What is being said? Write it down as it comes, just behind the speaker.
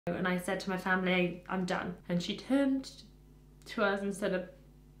And I said to my family, I'm done. And she turned to us and said,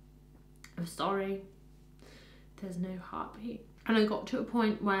 I'm sorry, there's no heartbeat. And I got to a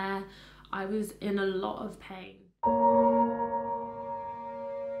point where I was in a lot of pain.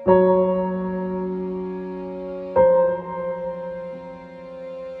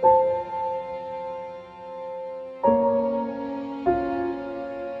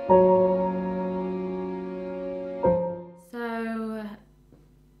 So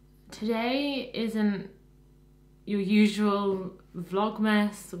today isn't your usual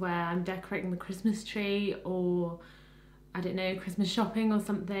vlogmas where I'm decorating the Christmas tree or, I don't know, Christmas shopping or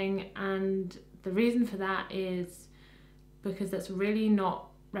something. And the reason for that is because that's really not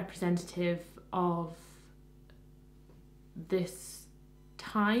representative of this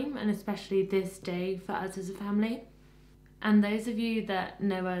time, and especially this day for us as a family. And those of you that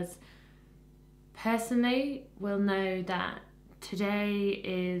know us personally will know that today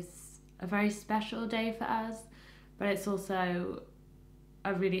is a very special day for us, but it's also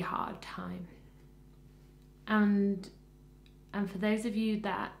a really hard time. And for those of you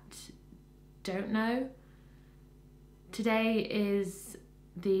that don't know, today is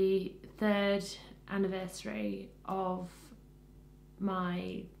the 3rd anniversary of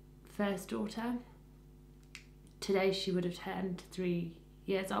my first daughter. Today she would have turned 3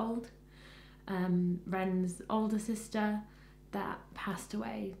 years old. Ren's older sister that passed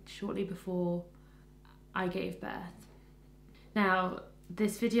away shortly before I gave birth. Now,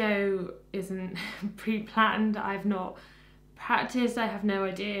 this video isn't pre-planned. I've not practiced. I have no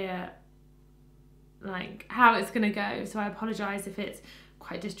idea like how it's gonna go, so I apologize if it's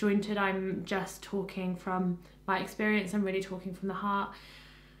quite disjointed. I'm just talking from my experience. I'm really talking from the heart,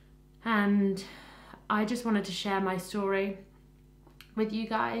 and I just wanted to share my story with you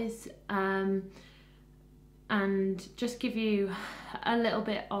guys, and just give you a little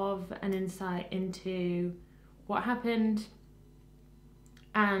bit of an insight into what happened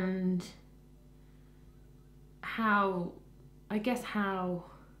and how, I guess, how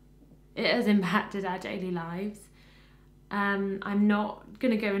it has impacted our daily lives. I'm not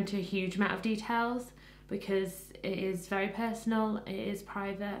going to go into a huge amount of details because it is very personal, it is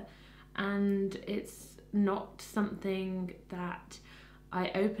private, and it's not something that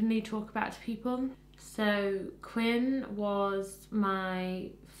I openly talk about to people. So Quinn was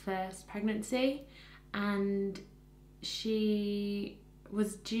my first pregnancy, and she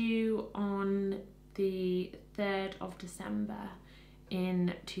was due on the 3rd of December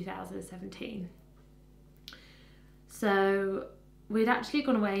in 2017. So we'd actually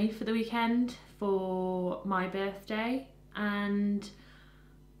gone away for the weekend for my birthday, and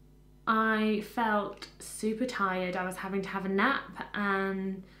I felt super tired. I was having to have a nap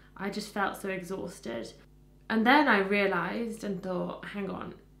and I just felt so exhausted. And then I realised and thought, hang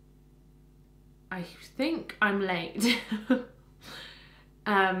on, I think I'm late.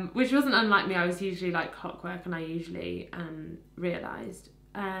 Which wasn't unlike me. I was usually like clockwork, and I usually realised.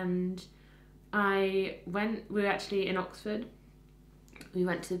 And we were actually in Oxford. We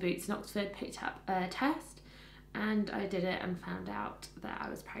went to the Boots in Oxford, picked up a test, and I did it and found out that I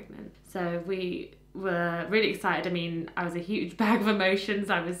was pregnant. So we were really excited. I mean, I was a huge bag of emotions.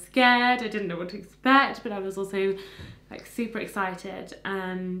 I was scared, I didn't know what to expect, but I was also like super excited.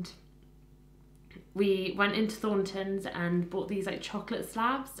 And we went into Thornton's and bought these like chocolate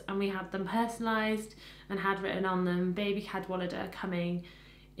slabs, and we had them personalised and had written on them, Baby Cadwallader coming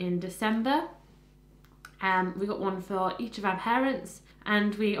in December. We got one for each of our parents,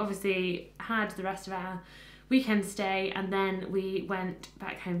 and we obviously had the rest of our weekend stay, and then we went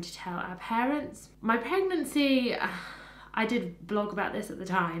back home to tell our parents. My pregnancy, I did blog about this at the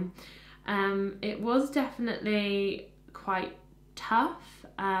time. It was definitely quite tough.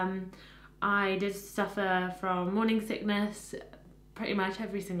 I did suffer from morning sickness pretty much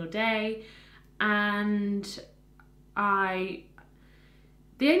every single day, and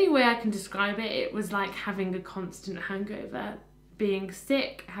the only way I can describe it, it was like having a constant hangover, being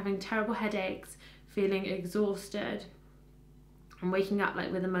sick, having terrible headaches, feeling exhausted, and waking up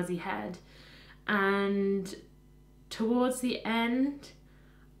like with a muzzy head. And towards the end,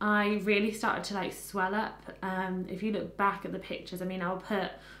 I really started to like swell up. If you look back at the pictures, I mean, I'll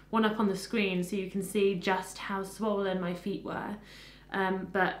put one up on the screen so you can see just how swollen my feet were.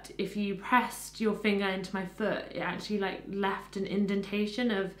 But if you pressed your finger into my foot, it actually like left an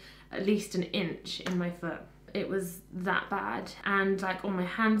indentation of at least an inch in my foot. It was that bad, and like all my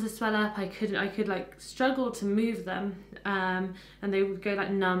hands would swell up. I could like struggle to move them, and they would go like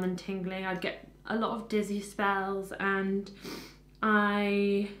numb and tingling. I'd get a lot of dizzy spells, and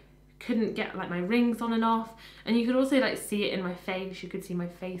I couldn't get like my rings on and off, and you could also like see it in my face. You could see my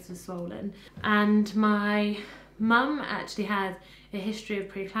face was swollen. And my mum actually has a history of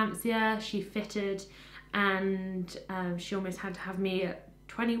preeclampsia. She fitted, and she almost had to have me at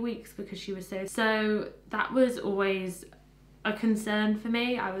 20 weeks because she was so that was always a concern for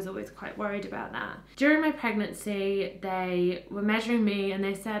me. I was always quite worried about that. During my pregnancy, they were measuring me and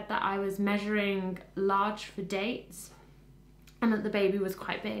they said that I was measuring large for dates and that the baby was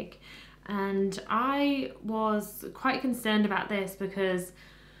quite big. And I was quite concerned about this because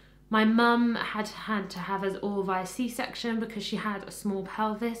my mum had to have us all via C-section because she had a small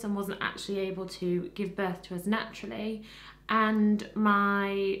pelvis and wasn't actually able to give birth to us naturally. And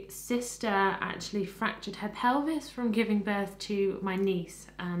my sister actually fractured her pelvis from giving birth to my niece,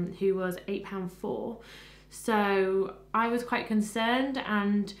 who was 8 pound 4. So I was quite concerned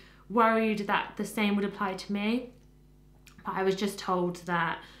and worried that the same would apply to me. But I was just told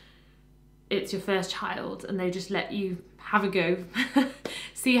that it's your first child and they just let you have a go,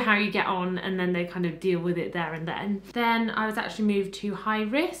 see how you get on, and then they kind of deal with it there and then. Then I was actually moved to high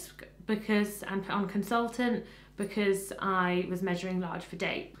risk and put on consultant because I was measuring large for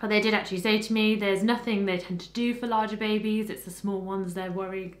date. But they did actually say to me, there's nothing they tend to do for larger babies, it's the small ones they're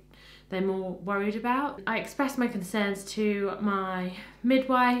more worried about. I expressed my concerns to my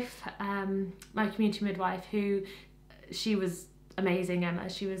midwife, my community midwife, she was amazing, Emma,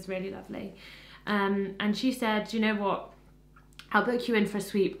 she was really lovely. And she said, you know what, I'll book you in for a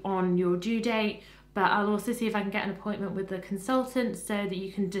sweep on your due date, but I'll also see if I can get an appointment with the consultant so that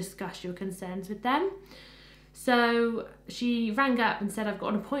you can discuss your concerns with them. So she rang up and said, I've got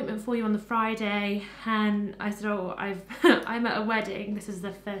an appointment for you on the Friday. And I said, oh, I'm at a wedding. This is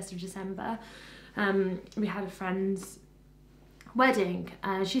the 1st of December. We had a friend's wedding.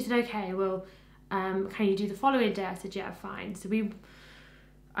 And she said, okay, well, can you do the following day? I said, yeah, fine. So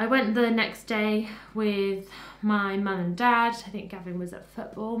I went the next day with my mum and dad. I think Gavin was at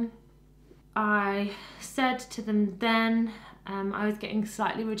football. I said to them then, I was getting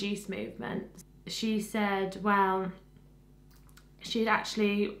slightly reduced movement. She said, well, she'd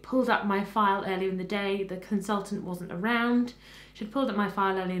actually pulled up my file earlier in the day. The consultant wasn't around. She'd pulled up my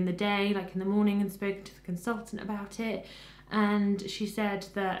file early in the day, like in the morning, and spoken to the consultant about it. And she said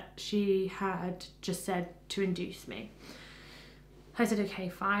that she had just said to induce me. I said, okay,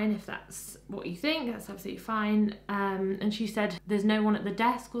 fine, if that's what you think, that's absolutely fine. And she said, there's no one at the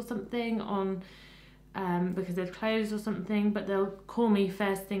desk or something on, because they've closed or something, but they'll call me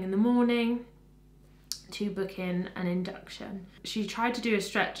first thing in the morning to book in an induction. She tried to do a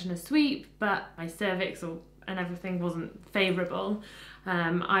stretch and a sweep, but my cervix and everything wasn't favourable.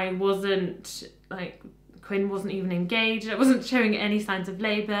 I wasn't, Quinn wasn't even engaged. I wasn't showing any signs of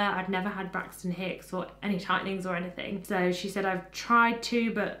labour. I'd never had Braxton Hicks or any tightenings or anything. So she said, I've tried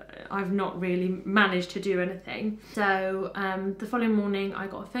to, but I've not really managed to do anything. So the following morning, I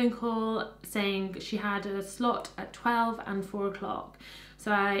got a phone call saying she had a slot at 12 and 4 o'clock.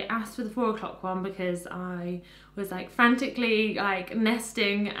 So I asked for the 4 o'clock one because I was frantically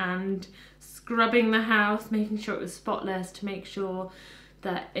nesting and scrubbing the house, making sure it was spotless to make sure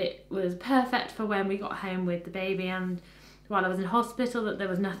that it was perfect for when we got home with the baby, and while I was in hospital that there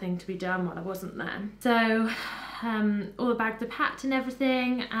was nothing to be done while I wasn't there. So all the bags are packed and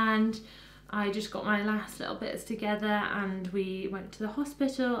everything, and I just got my last little bits together and we went to the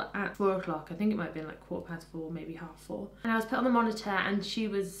hospital at 4 o'clock. I think it might have been 4:15, maybe 4:30. And I was put on the monitor and she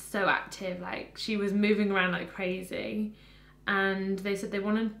was so active, she was moving around like crazy. And they said they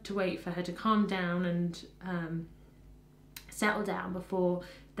wanted to wait for her to calm down and settle down before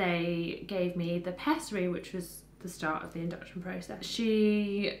they gave me the pessary, which was the start of the induction process.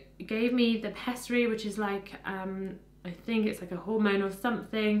 She gave me the pessary, which is I think it's a hormone or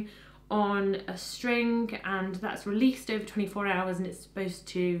something, on a string, and that's released over 24 hours and it's supposed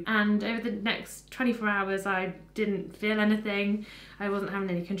to, and over the next 24 hours I didn't feel anything. I wasn't having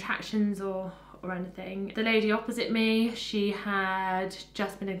any contractions or anything. The lady opposite me, she had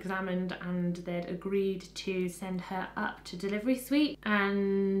just been examined and they'd agreed to send her up to delivery suite,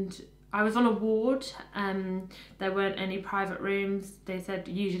 and I was on a ward. There weren't any private rooms. They said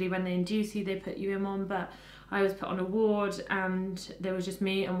usually when they induce you they put you in one, but I was put on a ward and there was just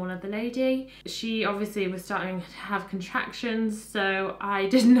me and one other lady. She obviously was starting to have contractions, so I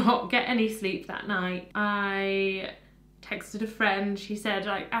did not get any sleep that night. I texted a friend. She said,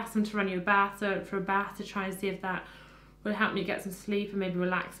 ask them to run you a bath. So I went for a bath to try and see if that would help me get some sleep and maybe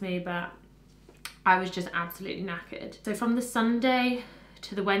relax me, but I was just absolutely knackered. So from the Sunday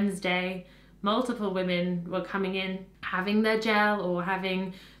to the Wednesday, multiple women were coming in, having their gel or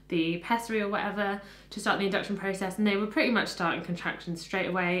having the pessary or whatever to start the induction process, and they were pretty much starting contractions straight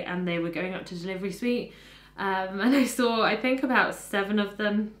away, and they were going up to delivery suite. And I saw, I think, about 7 of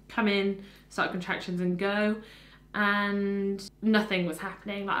them come in, start contractions and go, and nothing was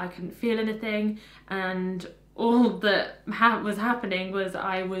happening. Like, I couldn't feel anything, and all that was happening was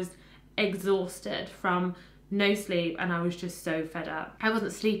I was exhausted from no sleep, and I was just so fed up. I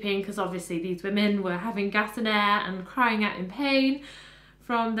wasn't sleeping because obviously these women were having gas and air and crying out in pain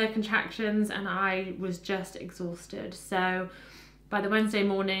from their contractions, and I was just exhausted. So by the Wednesday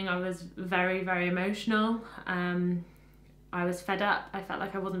morning, I was very, very emotional. I was fed up. I felt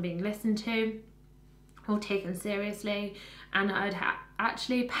like I wasn't being listened to or taken seriously, and I'd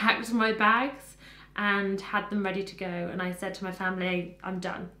actually packed my bags and had them ready to go. And I said to my family, I'm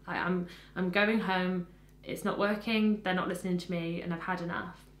done. I'm going home. It's not working. They're not listening to me, and I've had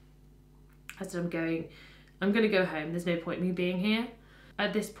enough. I said, I'm going to go home. There's no point in me being here.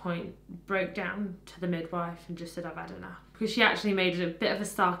 At this point, broke down to the midwife and just said, I've had enough. Because she actually made a bit of a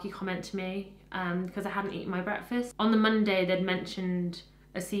snarky comment to me because I hadn't eaten my breakfast. On the Monday, they'd mentioned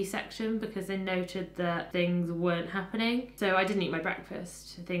a C-section because they noted that things weren't happening. So I didn't eat my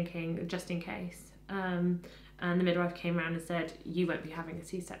breakfast, thinking just in case. And the midwife came around and said, you won't be having a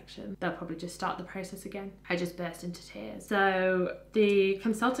C-section. They'll probably just start the process again. I just burst into tears. So the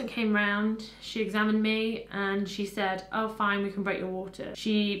consultant came round, she examined me, and she said, oh fine, we can break your water.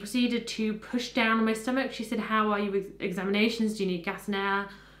 She proceeded to push down on my stomach. She said, how are you with examinations? Do you need gas and air?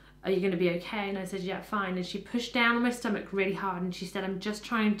 Are you going to be okay? And I said, yeah, fine. And she pushed down on my stomach really hard, and she said, I'm just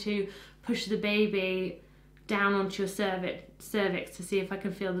trying to push the baby down onto your cervix to see if I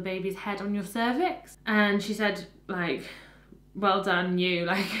can feel the baby's head on your cervix. And she said, like, well done you,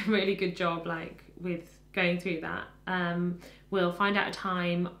 like, really good job, like, with going through that. We'll find out a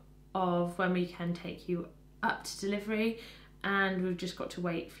time of when we can take you up to delivery, and we've just got to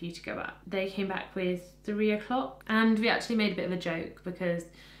wait for you to go up. They came back with 3 o'clock, and we actually made a bit of a joke because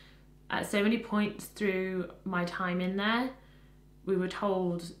at so many points through my time in there, we were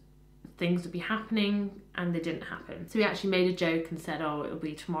told things would be happening and they didn't happen. So we actually made a joke and said, oh, it'll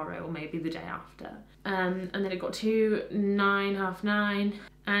be tomorrow or maybe the day after. And then it got to 9, half 9,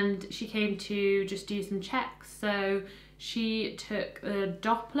 and she came to just do some checks. So she took a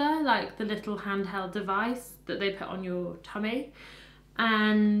Doppler, like the little handheld device that they put on your tummy,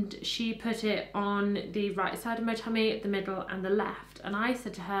 and she put it on the right side of my tummy, the middle and the left. And I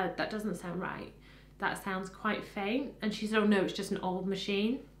said to her, that doesn't sound right. That sounds quite faint. And she said, oh no, it's just an old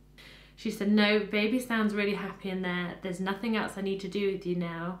machine. She said, no, baby sounds really happy in there. There's nothing else I need to do with you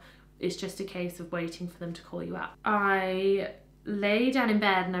now. It's just a case of waiting for them to call you up. I lay down in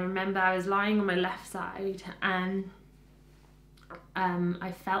bed, and I remember I was lying on my left side, and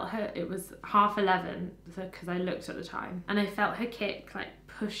I felt her, it was 11:30 because I looked at the time, and I felt her kick, like,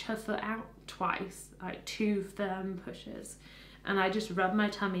 push her foot out twice, like 2 firm pushes. And I just rubbed my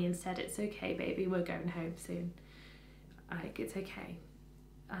tummy and said, it's okay, baby, we're going home soon. Like, it's okay.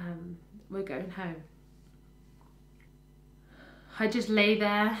 We're going home. I just lay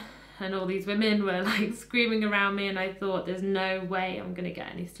there, and all these women were like screaming around me, and I thought, there's no way I'm gonna get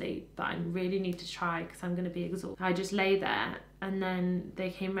any sleep, but I really need to try because I'm gonna be exhausted. I just lay there, and then they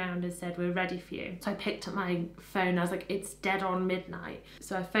came round and said, we're ready for you. So I picked up my phone. I was like, it's dead on midnight.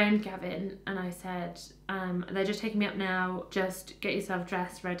 So I phoned Gavin and I said, they're just taking me up now, just get yourself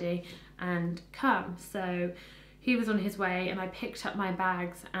dressed, ready, and come. So he was on his way, and I picked up my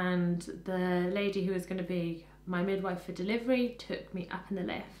bags, and the lady who was going to be my midwife for delivery took me up in the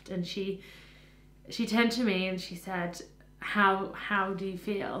lift, and she turned to me and she said, how do you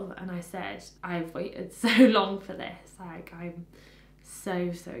feel? And I said, I've waited so long for this. Like, I'm so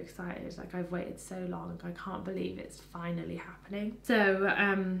excited. Like, I've waited so long. I can't believe it's finally happening. So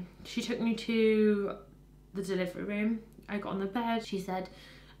she took me to the delivery room. I got on the bed. She said,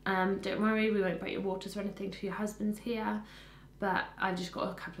 don't worry, we won't break your waters or anything till your husband's here, but I've just got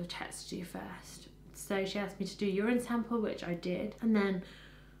a couple of tests to do first. So she asked me to do urine sample, which I did, and then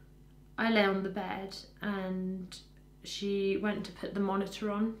I lay on the bed, and she went to put the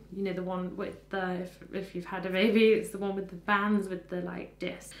monitor on, you know, the one with the, if you've had a baby, it's the one with the bands with the like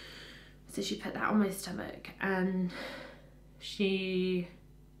disc. So she put that on my stomach, and she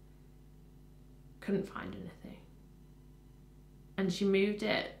couldn't find anything. And she moved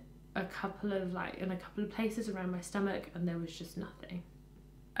it in a couple of places around my stomach, and there was just nothing.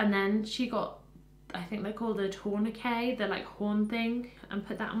 And then she got, I think they're called a tourniquet, the like horn thing, and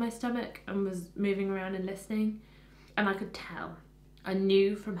put that on my stomach and was moving around and listening. And I could tell, I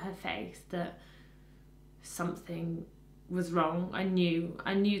knew from her face that something was wrong. I knew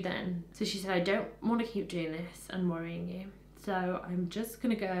then. So she said, I don't want to keep doing this and worrying you. So I'm just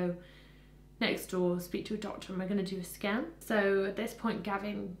gonna go next door, speak to a doctor, and we're gonna do a scan. So at this point,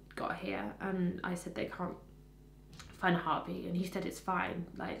 Gavin got here and I said they can't find a heartbeat, and he said it's fine.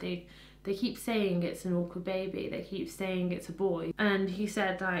 Like they keep saying it's an awkward baby, they keep saying it's a boy. And he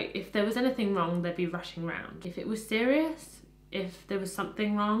said like if there was anything wrong, they'd be rushing round. If it was serious, if there was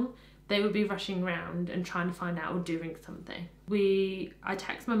something wrong, they would be rushing round and trying to find out or doing something. I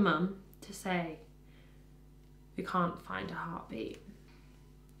text my mum to say we can't find a heartbeat.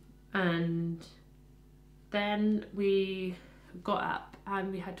 And then we got up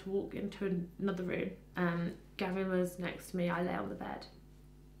and we had to walk into another room. Gavin was next to me, I lay on the bed.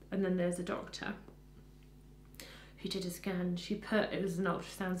 And then there's a doctor who did a scan. It was an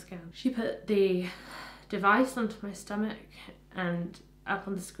ultrasound scan. She put the device onto my stomach, and up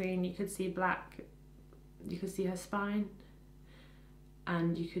on the screen you could see black, you could see her spine,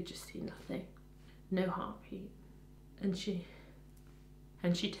 and you could just see nothing, no heartbeat. And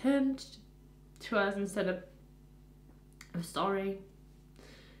she turned to us and said, I'm sorry,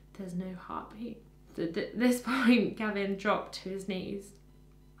 there's no heartbeat. At this point, Gavin dropped to his knees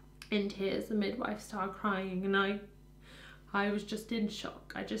in tears. The midwife started crying, and I was just in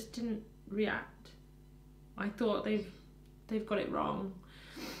shock. I just didn't react. I thought they've got it wrong.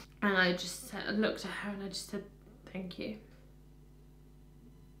 And I looked at her and I just said, thank you.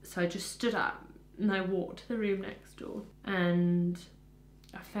 So I just stood up and I walked to the room next door, and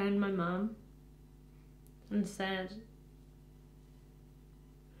I phoned my mum and said,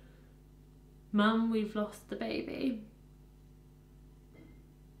 Mum, we've lost the baby.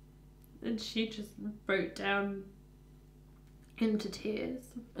 And she just broke down into tears,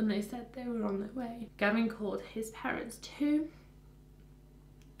 and they said they were on their way. Gavin called his parents too,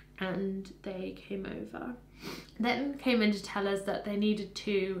 and they came over. Then came in to tell us that they needed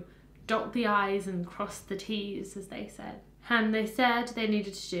to dot the I's and cross the T's, as they said. And they said they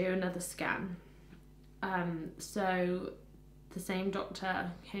needed to do another scan. So the same doctor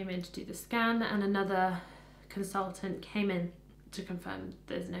came in to do the scan, and another consultant came in to confirm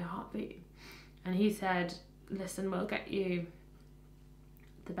there's no heartbeat. And he said, listen, we'll get you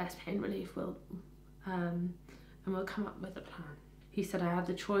the best pain relief, and we'll come up with a plan. He said I have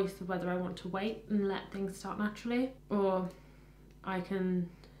the choice of whether I want to wait and let things start naturally, or I can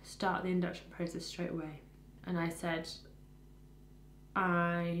start the induction process straight away. And I said,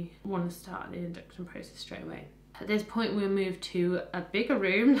 I want to start the induction process straight away. At this point we were moved to a bigger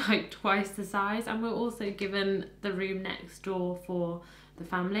room, like twice the size, and we're also given the room next door for the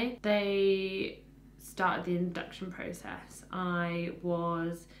family. They started the induction process. I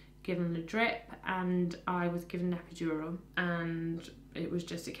was given a drip and I was given an epidural, and it was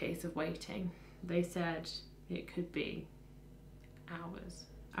just a case of waiting. They said it could be hours.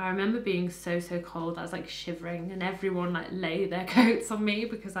 I remember being so cold. I was like shivering, and everyone like lay their coats on me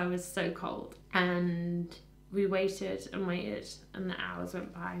because I was so cold. And we waited and waited, and the hours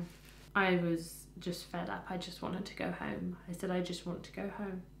went by. I was just fed up. I just wanted to go home. I said, I just want to go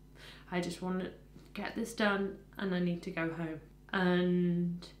home. I just want to get this done and I need to go home.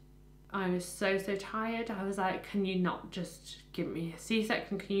 And I was so tired. I was like, can you not just give me a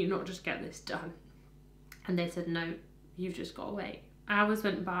C-section? Can you not just get this done? And they said, no, you've just got to wait. Hours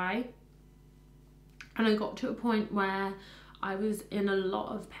went by, and I got to a point where I was in a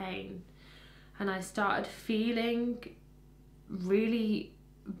lot of pain, and I started feeling really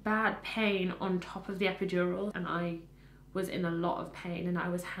bad pain on top of the epidural, and I was in a lot of pain, and I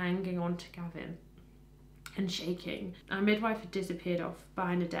was hanging on to Gavin and shaking. Our midwife had disappeared off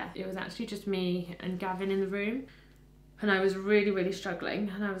behind a desk. It was actually just me and Gavin in the room, and I was really struggling,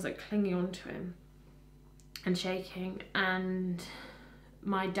 and I was like clinging on to him and shaking. And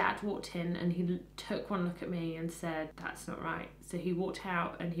my dad walked in and he took one look at me and said, that's not right. So he walked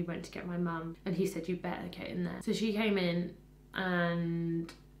out and he went to get my mum, and he said, you better get in there. So she came in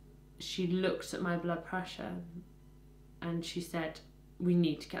and she looked at my blood pressure and she said, we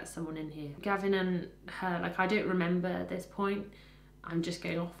need to get someone in here. Gavin and her, like, I don't remember at this point. I'm just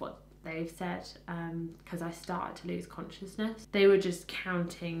going off what they've said, because I started to lose consciousness. They were just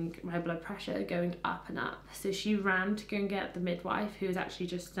counting my blood pressure going up and up. So she ran to go and get the midwife, who was actually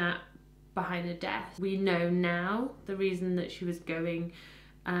just sat behind a desk. We know now the reason that she was going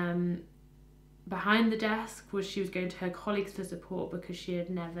behind the desk was she was going to her colleagues for support because she had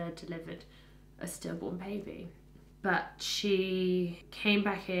never delivered a stillborn baby. But she came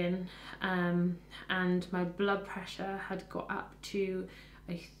back in, and my blood pressure had got up to,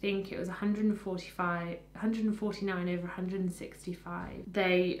 I think it was 149 over 165.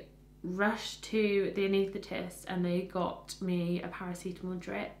 They rushed to the anaesthetist and they got me a paracetamol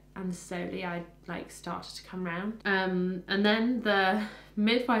drip, and slowly I like started to come round. And then the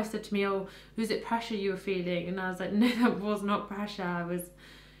midwife said to me, "Oh, was it pressure you were feeling?" And I was like, "No, that was not pressure. I was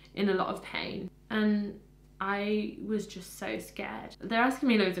in a lot of pain." And I was just so scared. They're asking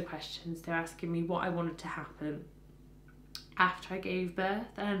me loads of questions. They're asking me what I wanted to happen after I gave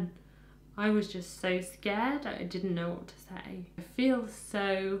birth, and I was just so scared. I didn't know what to say. I feel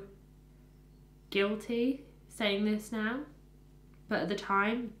so guilty saying this now, but at the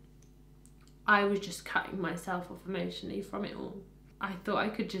time I was just cutting myself off emotionally from it all. I thought I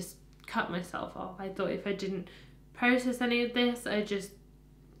could just cut myself off. I thought if I didn't process any of this, I just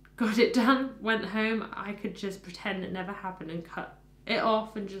got it done, went home, I could just pretend it never happened and cut it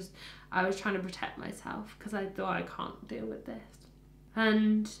off, and just, I was trying to protect myself because I thought I can't deal with this.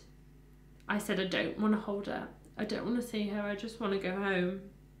 And I said I don't want to hold her. I don't want to see her. I just want to go home.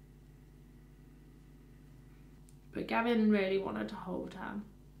 But Gavin really wanted to hold her.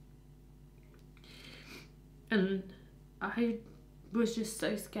 And I was just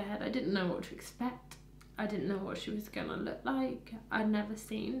so scared. I didn't know what to expect. I didn't know what she was gonna look like. I'd never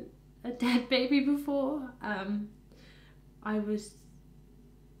seen a dead baby before. I was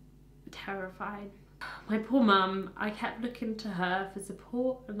terrified. My poor mum, I kept looking to her for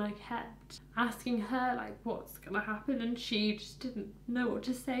support, and I kept asking her like what's gonna happen, and she just didn't know what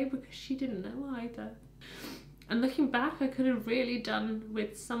to say because she didn't know either. And looking back, I could have really done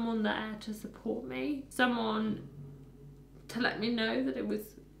with someone there to support me, someone to let me know that it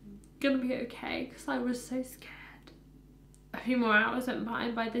was gonna be okay, because I was so scared. A few more hours went by,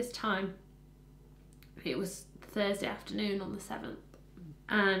 and by this time it was Thursday afternoon on the 7th,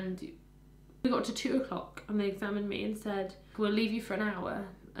 and we got to 2 o'clock and they examined me and said, "We'll leave you for an hour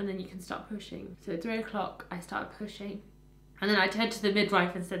and then you can start pushing." So at 3 o'clock I started pushing, and then I turned to the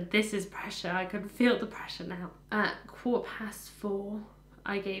midwife and said, "This is pressure." I could feel the pressure now. At 4:15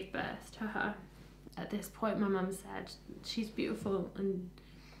 I gave birth to her. At this point my mum said, "She's beautiful," and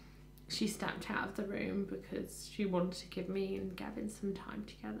she stepped out of the room because she wanted to give me and Gavin some time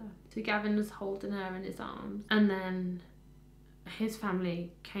together. So Gavin was holding her in his arms, and then his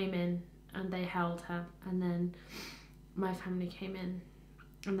family came in and they held her, and then my family came in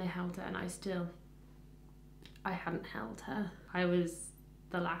and they held her, and I hadn't held her. I was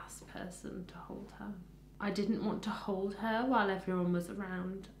the last person to hold her. I didn't want to hold her while everyone was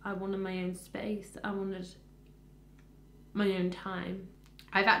around. I wanted my own space. I wanted my own time.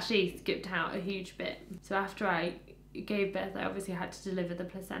 I've actually skipped out a huge bit. So after I gave birth, I obviously had to deliver the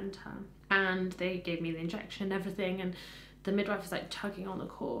placenta, and they gave me the injection and everything, and the midwife was like tugging on the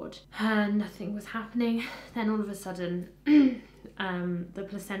cord and nothing was happening. Then all of a sudden the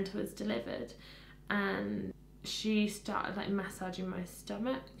placenta was delivered, and she started like massaging my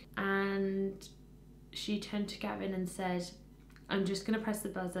stomach, and she turned to Gavin and said, "I'm just going to press the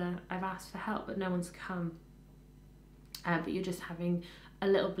buzzer. I've asked for help but no one's come, but you're just having a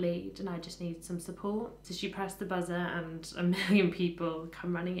little bleed and I just need some support." So she pressed the buzzer and a million people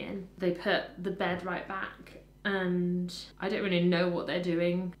come running in. They put the bed right back, and I don't really know what they're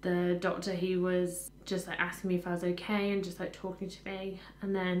doing. The doctor, he was just like asking me if I was okay and just like talking to me,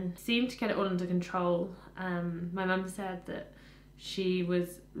 and then seemed to get it all under control. My mum said that she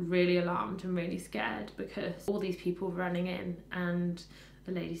was really alarmed and really scared because all these people were running in, and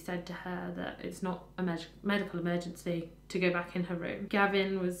the lady said to her that it's not a medical emergency to go back in her room.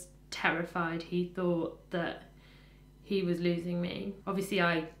 Gavin was terrified. He thought that he was losing me. Obviously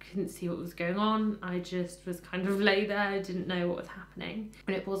I couldn't see what was going on. I just was kind of lay there. I didn't know what was happening.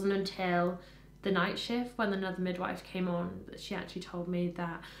 And it wasn't until the night shift, when another midwife came on, that she actually told me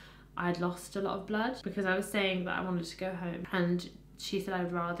that I'd lost a lot of blood, because I was saying that I wanted to go home, and she said,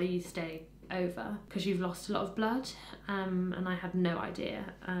 "I'd rather you stay over because you've lost a lot of blood." And I had no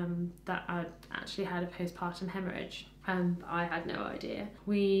idea that I'd actually had a postpartum hemorrhage. I had no idea.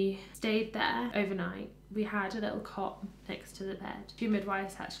 We stayed there overnight. We had a little cot next to the bed. 2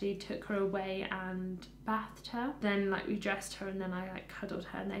 midwives actually took her away and bathed her. Then like we dressed her, and then I like cuddled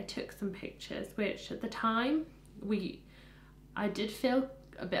her, and they took some pictures, which at the time I did feel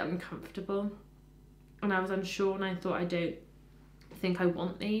a bit uncomfortable, and I was unsure, and I thought, I don't think I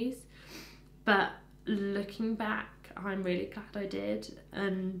want these. But looking back, I'm really glad I did.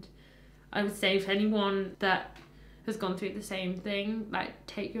 And I would say, for anyone that has gone through the same thing, like,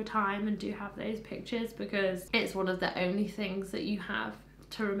 take your time and do have those pictures, because it's one of the only things that you have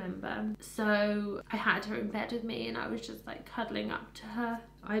to remember. So I had her in bed with me, and I was just like cuddling up to her.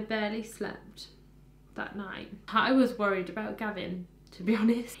 I barely slept that night. I was worried about Gavin, to be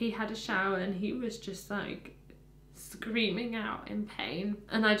honest. He had a shower and he was just like screaming out in pain,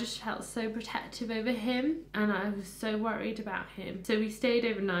 and I just felt so protective over him, and I was so worried about him. So we stayed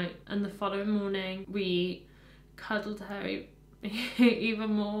overnight, and the following morning we cuddled her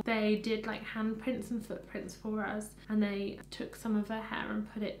even more. They did like handprints and footprints for us, and they took some of her hair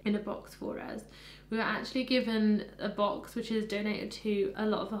and put it in a box for us. We were actually given a box which is donated to a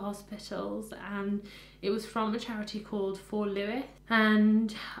lot of the hospitals, and it was from a charity called For Lewis,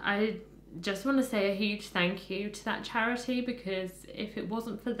 and I just want to say a huge thank you to that charity, because if it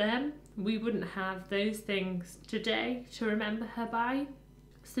wasn't for them, we wouldn't have those things today to remember her by.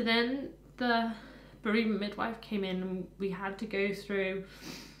 So then the bereavement midwife came in, and we had to go through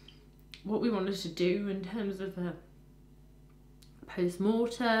what we wanted to do in terms of a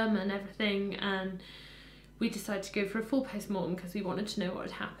post-mortem and everything, and we decided to go for a full post-mortem because we wanted to know what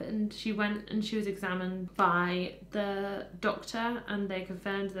had happened. She went and she was examined by the doctor, and they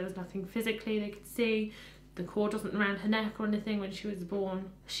confirmed there was nothing physically they could see. The cord wasn't around her neck or anything when she was born.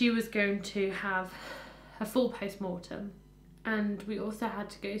 She was going to have a full post-mortem, and we also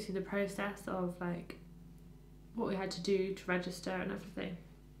had to go through the process of like what we had to do to register and everything.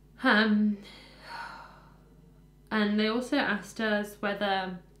 And they also asked us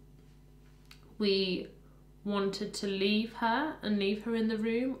whether we wanted to leave her in the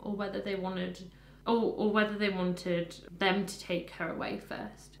room, or whether they wanted them to take her away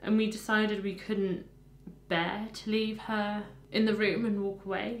first. And we decided we couldn't bear to leave her in the room and walk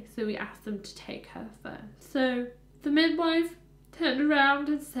away, so we asked them to take her first. So the midwife turned around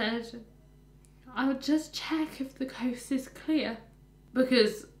and said, "I'll just check if the coast is clear,"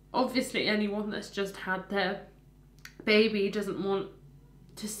 because obviously anyone that's just had their baby doesn't want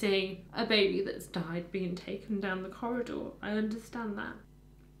to see a baby that's died being taken down the corridor. I understand that.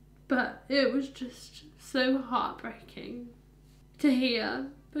 But it was just so heartbreaking to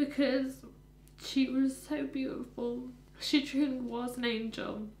hear, because she was so beautiful. She truly was an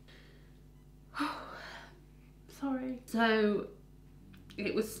angel. Sorry. So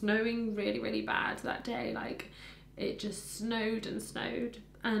it was snowing really, really bad that day. Like, it just snowed and snowed,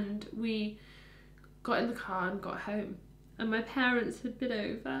 and we got in the car and got home, and my parents had been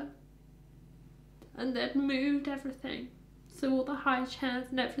over and they'd moved everything. So all the high chairs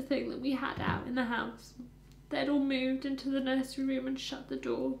and everything that we had out in the house, they'd all moved into the nursery room and shut the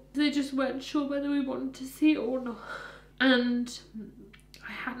door. They just weren't sure whether we wanted to see it or not. And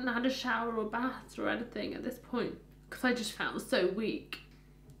I hadn't had a shower or bath or anything at this point, because I just felt so weak,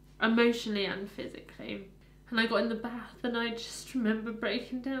 emotionally and physically. And I got in the bath, and I just remember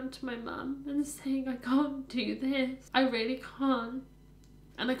breaking down to my mum and saying, "I can't do this. I really can't."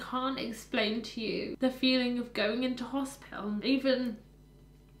 And I can't explain to you the feeling of going into hospital, even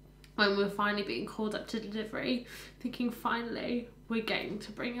when we were finally being called up to delivery, thinking finally we're getting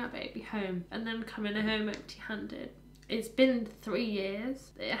to bring our baby home, and then coming home empty-handed. It's been 3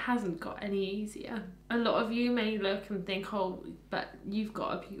 years. It hasn't got any easier. A lot of you may look and think, "Oh, but you've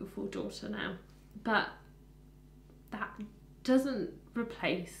got a beautiful daughter now." But that doesn't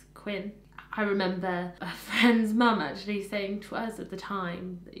replace Quinn. I remember a friend's mum actually saying to us at the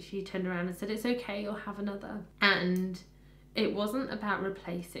time, that she turned around and said, "It's okay, you'll have another." And it wasn't about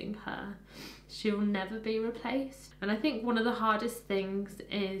replacing her. She'll never be replaced. And I think one of the hardest things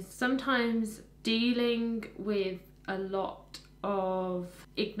is sometimes dealing with a lot of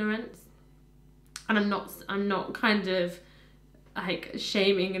ignorance. And I'm not kind of like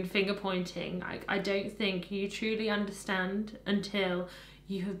shaming and finger pointing. I don't think you truly understand until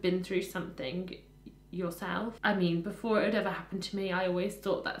you have been through something yourself. I mean, before it would ever happen to me, I always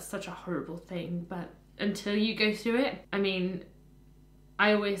thought that's such a horrible thing, but until you go through it, I mean,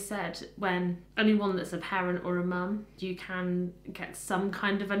 I always said, when anyone that's a parent or a mum, you can get some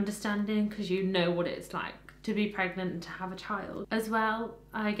kind of understanding because you know what it's like to be pregnant and to have a child. As well,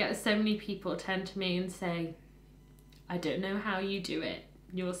 I get so many people turn to me and say, "I don't know how you do it.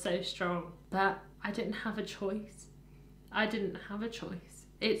 You're so strong." But I didn't have a choice. I didn't have a choice.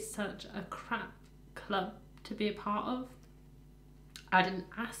 It's such a crap club to be a part of. I didn't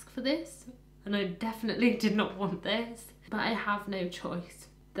ask for this, and I definitely did not want this, but I have no choice.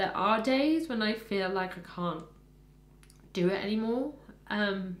 There are days when I feel like I can't do it anymore,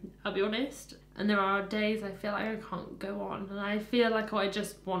 I'll be honest. And there are days I feel like I can't go on, and I feel like I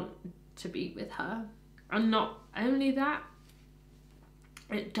just want to be with her. And not only that,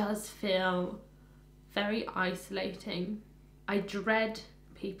 it does feel very isolating. I dread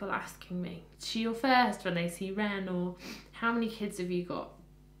people asking me, "Is she your first?" when they see Ren, or "How many kids have you got?"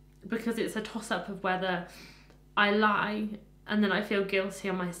 Because it's a toss-up of whether I lie and then I feel guilty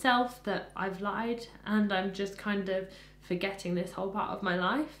on myself that I've lied and I'm just kind of forgetting this whole part of my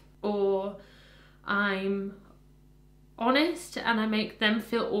life, or I'm honest and I make them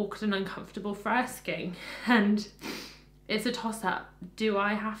feel awkward and uncomfortable for asking. And it's a toss-up. Do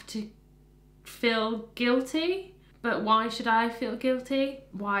I have to feel guilty? But why should I feel guilty?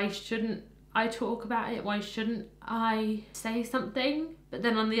 Why shouldn't I talk about it? Why shouldn't I say something? But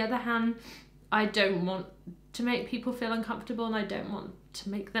then on the other hand, I don't want to make people feel uncomfortable and I don't want to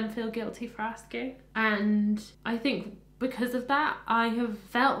make them feel guilty for asking. And I think because of that, I have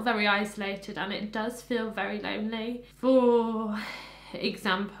felt very isolated and it does feel very lonely. For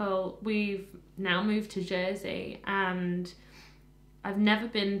example, we've now moved to Jersey and I've never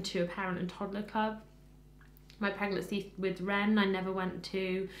been to a parent and toddler club. My pregnancy with Ren, I never went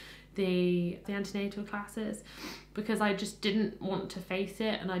to the antenatal classes because I just didn't want to face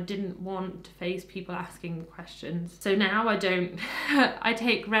it and I didn't want to face people asking questions. So now I don't. I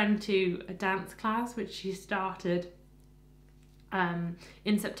take Ren to a dance class which she started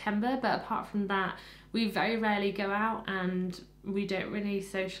in September, but apart from that we very rarely go out and we don't really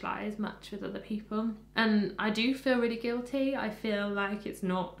socialise much with other people. And I do feel really guilty. I feel like it's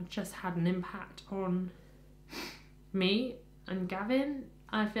not just had an impact on me and Gavin,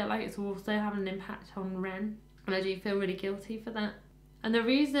 I feel like it's also having an impact on Ren, and I do feel really guilty for that. And the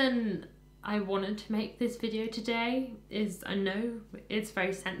reason I wanted to make this video today is I know it's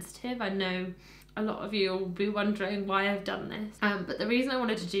very sensitive. I know a lot of you will be wondering why I've done this. But the reason I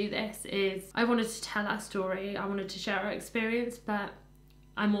wanted to do this is I wanted to tell our story, I wanted to share our experience, but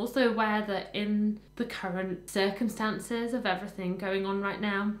I'm also aware that in the current circumstances of everything going on right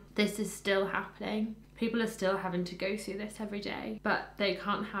now, this is still happening. People are still having to go through this every day, but they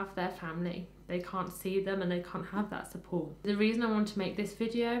can't have their family. They can't see them and they can't have that support. The reason I want to make this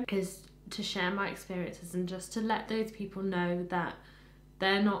video is to share my experiences and just to let those people know that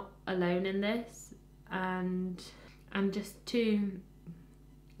they're not alone in this, and just to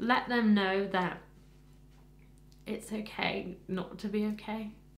let them know that it's okay not to be okay.